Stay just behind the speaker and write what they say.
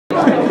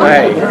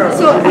Right.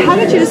 So how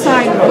did you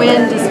decide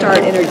when to start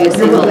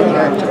introducing all the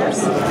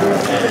characters?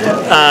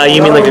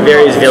 You mean like the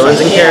various villains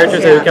and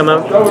characters that would come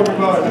up?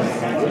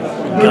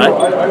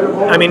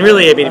 I mean,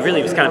 really,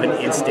 it was kind of an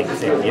instinct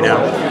thing, you know.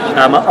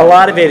 A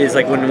lot of it is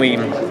like when we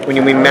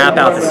map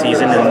out the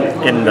season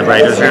in the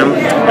writers' room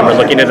and we're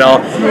looking at it all.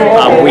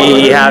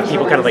 We have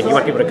people kind of like, you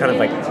want people to kind of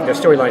like their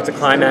storylines to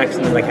climax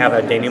and then like have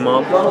a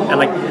denouement, and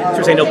like so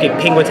we're saying, okay,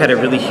 Penguin's had a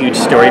really huge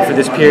story for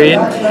this period,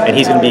 and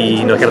he's going to be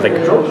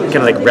kind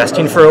of like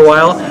resting for a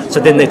while. So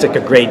then it's like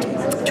a great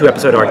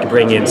 2-episode arc to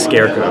bring in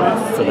Scarecrow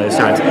for those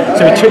times.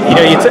 So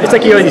it's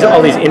like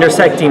all these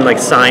intersecting like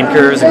sine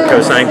curves and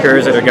cosine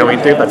curves that are going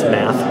through. That's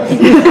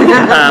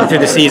math through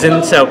the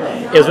season. So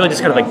it was really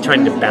just kind of like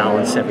trying to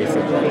balance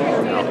everything.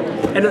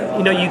 And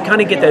you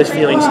kind of get those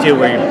feelings too,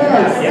 where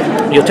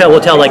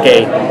we'll tell like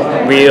a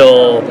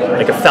real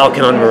like a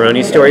Falcon on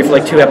Maroni story for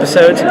like 2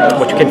 episodes,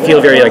 which can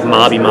feel very like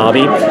mobby.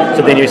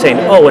 So then you're saying,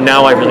 oh, well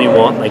now I really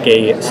want like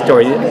a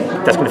story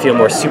that's going to feel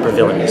more super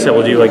villainy. So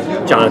we'll do like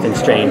Jonathan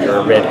Strange or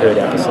a Red Hood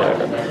episode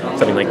or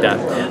something like that.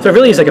 So it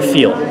really is like a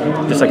feel,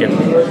 just like a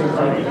feel.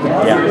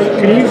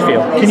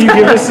 Can you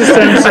give us a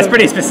sense? That's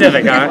pretty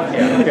specific, huh?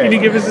 Yeah. Okay. Can you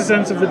give us a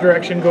sense of the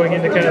direction going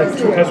into kind of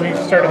as we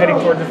start heading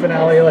toward the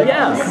finale, like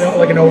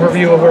like an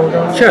overview of where we're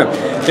going? Sure.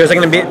 There's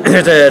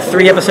a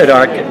 3-episode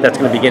arc that's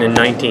going to begin in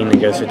 19 and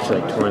goes to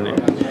like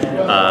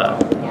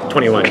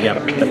 21. Yeah,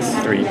 that's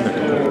 3.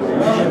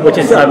 Which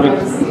is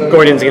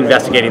Gordon's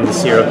investigating the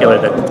serial killer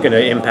that's going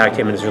to impact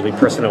him in his really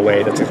personal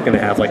way. That's going to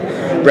have like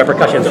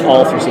repercussions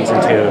all through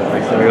season 2,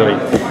 like really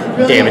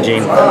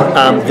damaging.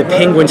 The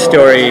Penguin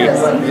story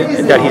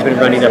that he's been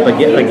running up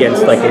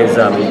against, like his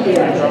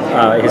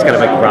kind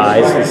of like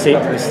rise.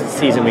 This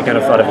season we kind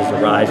of thought of as the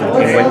rise of the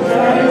Penguin.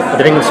 But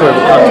the Penguin story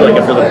will come to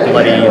like a really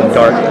bloody and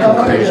dark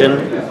conclusion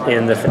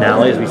in the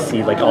finale as we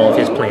see like all of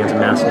his plans and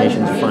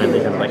machinations finally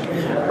kind of like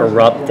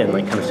erupt and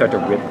like kind of start to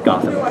rip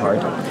Gotham apart.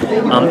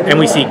 And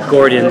we see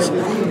Gordon's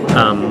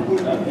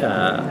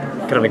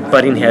kind of like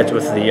butting heads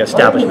with the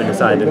establishment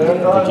inside of the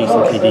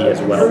GCPD as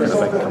well, kind of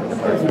like coming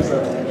apart.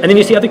 And then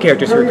you see other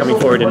characters who are coming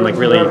forward and like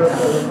really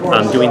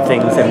doing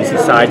things, and you see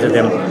sides of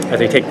them as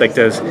they take like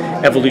those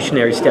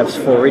evolutionary steps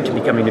forward to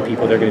becoming the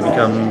people they're going to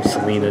become.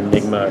 Selena,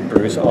 Enigma,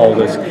 Bruce, all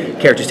those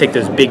characters take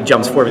those big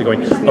jumps forward,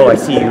 going, oh, I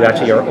see you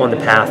actually are on the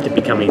path to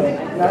becoming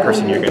the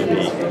person you're going to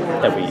be,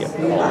 that we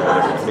all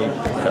want to be.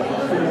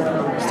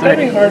 It's going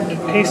to be hard to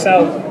pace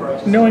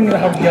out, knowing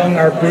how young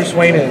our Bruce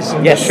Wayne is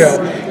in this show,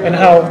 and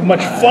how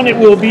much fun it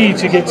will be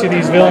to get to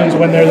these villains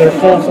when they're their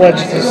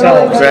full-fledged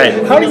selves.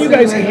 Right. How do you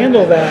guys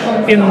handle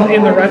that in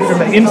the writers' room,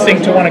 the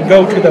instinct to want to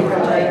go to the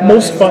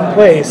most fun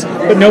place,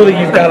 but know that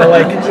you've got to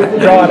like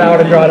draw it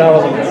out a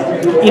little bit?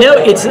 You know,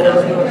 it's.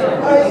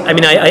 I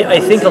mean, I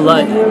think a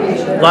lot of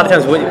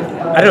times.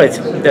 I don't know. It's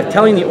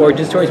telling the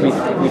origin stories. We've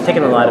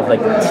taken a lot of like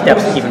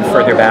steps even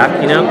further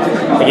back. You know,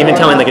 like even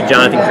telling like a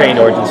Jonathan Crane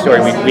origin story.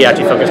 We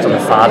actually focused on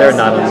the father,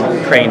 not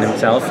on Crane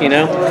himself. You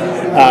know,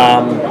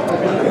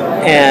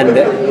 and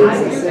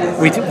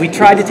we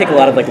tried to take a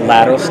lot of like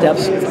lateral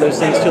steps for those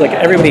things too. Like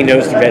everybody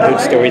knows the Red Hood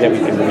story that we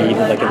can read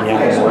like in the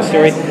Alan Moore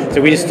story.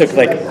 So we just took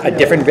like a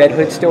different Red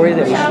Hood story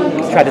that we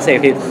tried to say,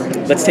 okay,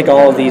 let's take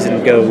all of these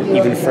and go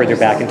even further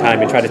back in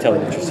time and try to tell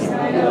an interesting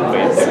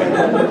way of doing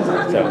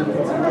it. So.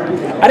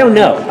 I don't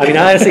know. I mean,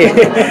 honestly,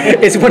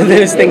 it's one of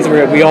those things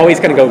where we always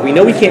kind of go, we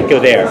know we can't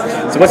go there.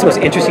 So what's the most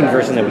interesting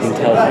version that we can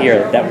tell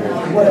here that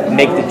will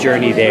make the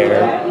journey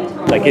there?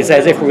 Like, it's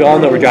as if we all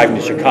know we're driving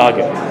to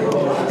Chicago.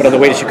 But on the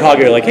way to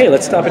Chicago, you're like, hey,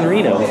 let's stop in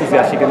Reno. This is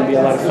actually going to be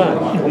a lot of fun.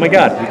 Oh my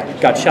God,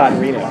 we got shot in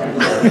Reno.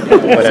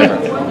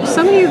 Whatever.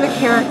 So many of the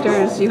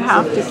characters you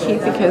have to keep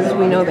because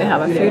we know they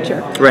have a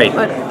future. Right.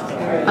 But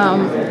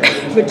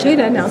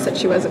Jada announced that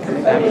she wasn't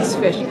coming back as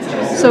Fish.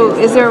 So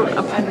is there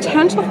a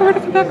potential for her to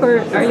come back, or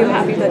are you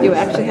happy that you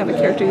actually have a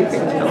character you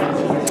can kill off?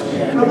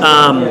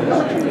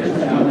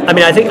 I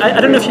mean, I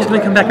don't know if she's going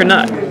to come back or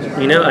not.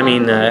 You know, I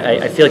mean,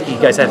 I feel like you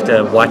guys have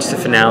to watch the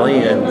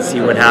finale and see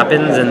what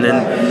happens, and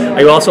then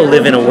I also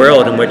live in a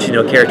world in which, you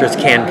know, characters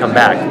can come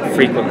back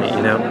frequently,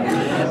 you know.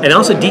 And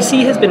also,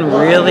 DC has been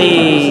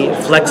really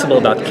flexible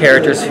about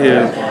characters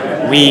who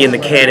we in the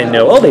canon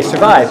know, oh, they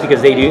survive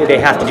because they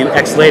have to do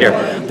X later.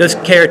 Those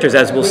characters,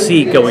 as we'll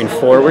see going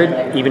forward,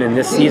 even in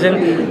this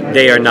season,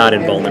 they are not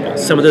invulnerable.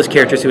 Some of those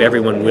characters who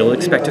everyone will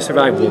expect to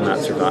survive will not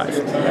survive,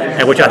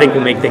 and which I think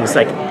will make things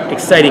like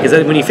exciting,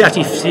 because when you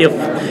actually see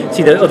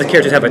that other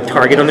characters have a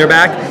target on their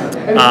back,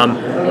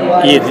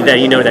 that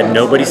you know that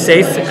nobody's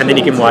safe, and then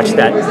you can watch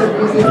that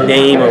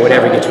name or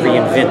whatever gets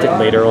reinvented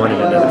later on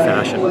in another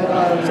fashion.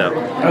 So,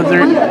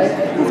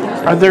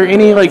 are there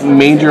any like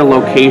major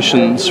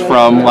locations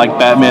from like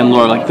Batman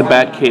lore, like the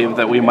Batcave,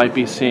 that we might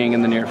be seeing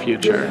in the near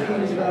future?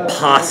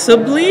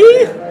 Possibly.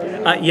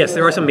 Yes,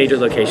 there are some major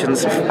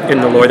locations in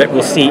the lore that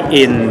we'll see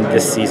in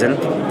this season,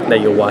 that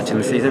you'll watch in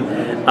the season.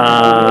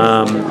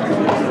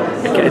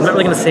 I'm not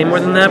really going to say more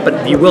than that,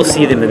 but you will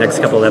see them in the next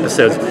couple of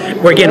episodes.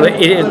 Where again,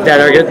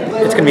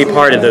 it's going to be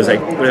part of those,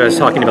 like when I was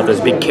talking about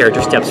those big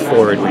character steps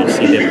forward, where you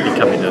see them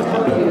becoming those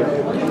people.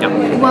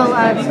 Well,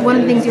 one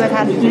of the things you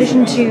had in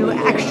addition to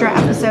extra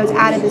episodes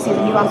added this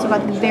season, you also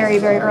got the very,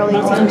 very early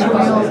season 2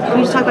 reel. Can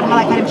you just talk about how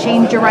that kind of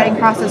changed your writing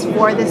process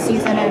for this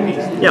season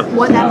and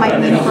what that might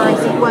mean for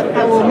what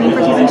that will mean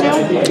for season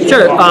 2?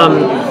 Sure.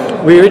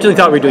 We originally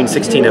thought we were doing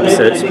 16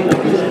 episodes.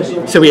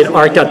 So we had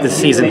arced out the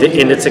season to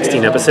end at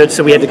 16 episodes,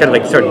 so we had to kind of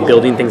like start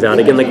building things out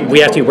again. Like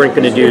we actually weren't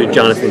going to do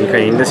Jonathan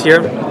Crane this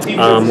year.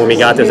 When we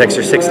got those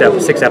extra six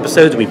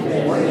episodes, we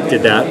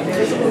did that.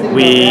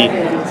 We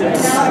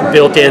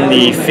built in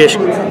the fish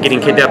getting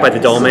kidnapped by the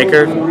doll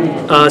maker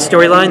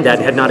storyline that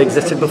had not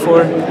existed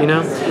before.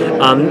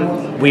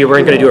 We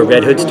weren't going to do a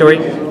Red Hood story.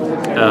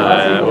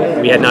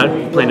 We had not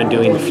planned on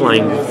doing the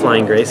flying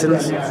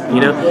Graysons,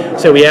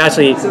 So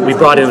we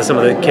brought in some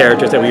of the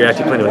characters that we were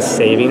actually planning on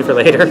saving for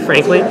later,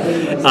 frankly.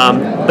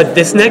 But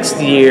this next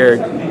year,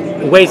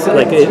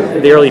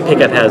 the early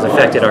pickup has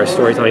affected our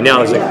storytelling.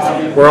 Now it's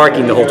like we're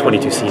arcing the whole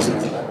 22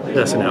 seasons.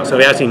 So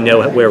we actually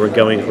know where we're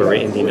going, where we're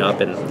ending up,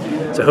 and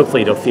so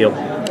hopefully it'll feel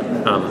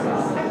a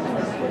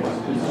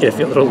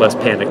little less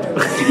panicked. I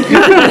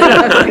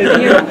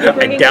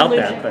doubt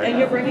that. But. And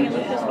you're bringing in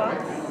Lucius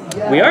Fox?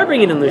 We are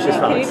bringing in Lucius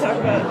Fox. Can you talk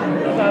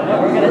about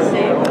what we're going to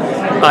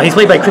see? He's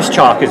played by Chris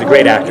Chalk, who's a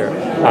great actor,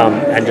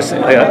 and just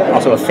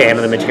also a fan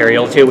of the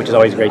material too, which is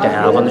always great to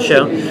have on the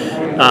show.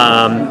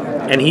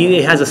 And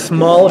he has a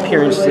small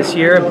appearance this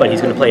year, but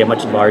he's going to play a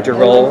much larger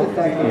role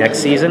next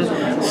season.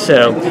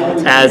 So,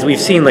 as we've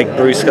seen, like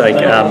Bruce,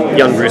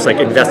 young Bruce,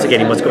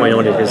 investigating what's going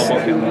on at his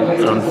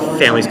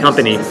family's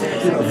company,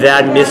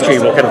 that mystery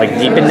will kind of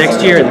deepen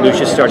next year, and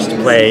Lucius starts to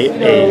play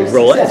a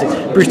role.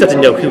 Bruce doesn't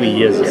know who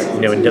he is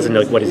yet, and doesn't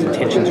know what his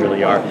intentions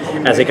really are,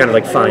 as they kind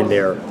of find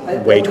their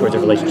way towards a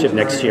relationship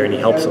next year, and he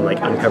helps them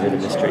uncover the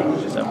mystery.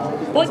 So.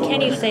 What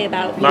can you say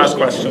about Last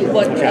question.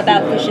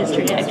 About Fish's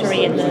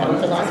trajectory in the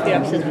last few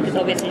episodes? Because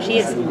obviously she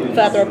is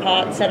further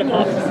apart, set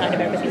apart from kind of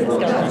everything that's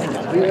going on in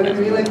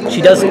Gotham right now.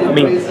 She does. I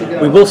mean,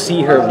 we will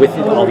see her with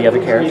all the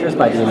other characters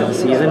by the end of the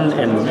season,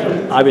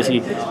 and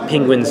obviously,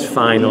 Penguin's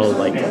final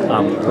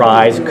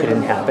rise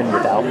couldn't happen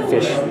without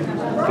Fish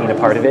being a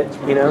part of it.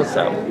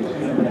 So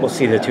we'll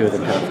see the two of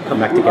them kind of come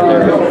back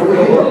together,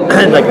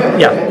 and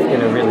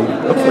really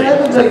hopefully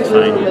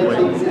satisfying.